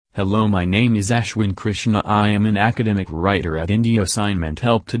Hello, my name is Ashwin Krishna. I am an academic writer at India Assignment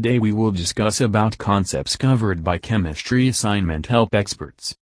Help. Today we will discuss about concepts covered by chemistry assignment help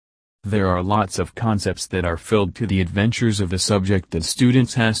experts. There are lots of concepts that are filled to the adventures of the subject that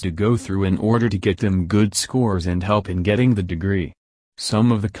students has to go through in order to get them good scores and help in getting the degree.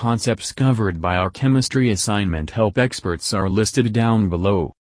 Some of the concepts covered by our chemistry assignment help experts are listed down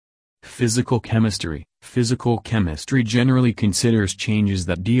below. Physical chemistry. Physical chemistry generally considers changes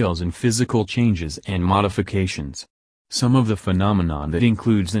that deals in physical changes and modifications. Some of the phenomena that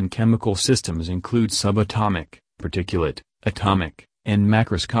includes in chemical systems include subatomic, particulate, atomic, and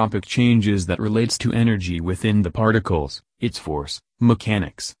macroscopic changes that relates to energy within the particles, its force,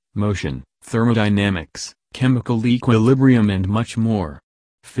 mechanics, motion, thermodynamics, chemical equilibrium and much more.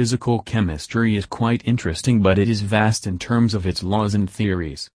 Physical chemistry is quite interesting, but it is vast in terms of its laws and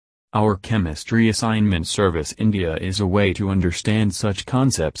theories. Our Chemistry Assignment Service India is a way to understand such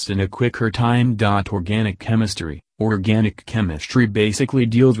concepts in a quicker time. Organic chemistry. Organic chemistry basically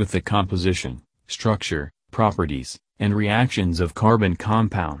deals with the composition, structure, properties, and reactions of carbon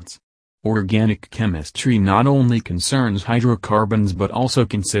compounds. Organic chemistry not only concerns hydrocarbons but also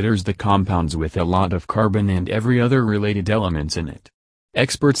considers the compounds with a lot of carbon and every other related elements in it.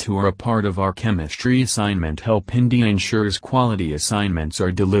 Experts who are a part of our Chemistry Assignment Help India ensures quality assignments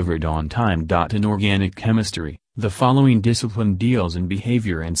are delivered on time. In organic chemistry, the following discipline deals in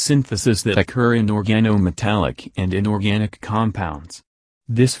behavior and synthesis that occur in organometallic and inorganic compounds.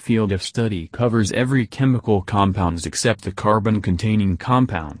 This field of study covers every chemical compounds except the carbon-containing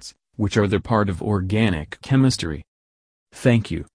compounds, which are the part of organic chemistry. Thank you.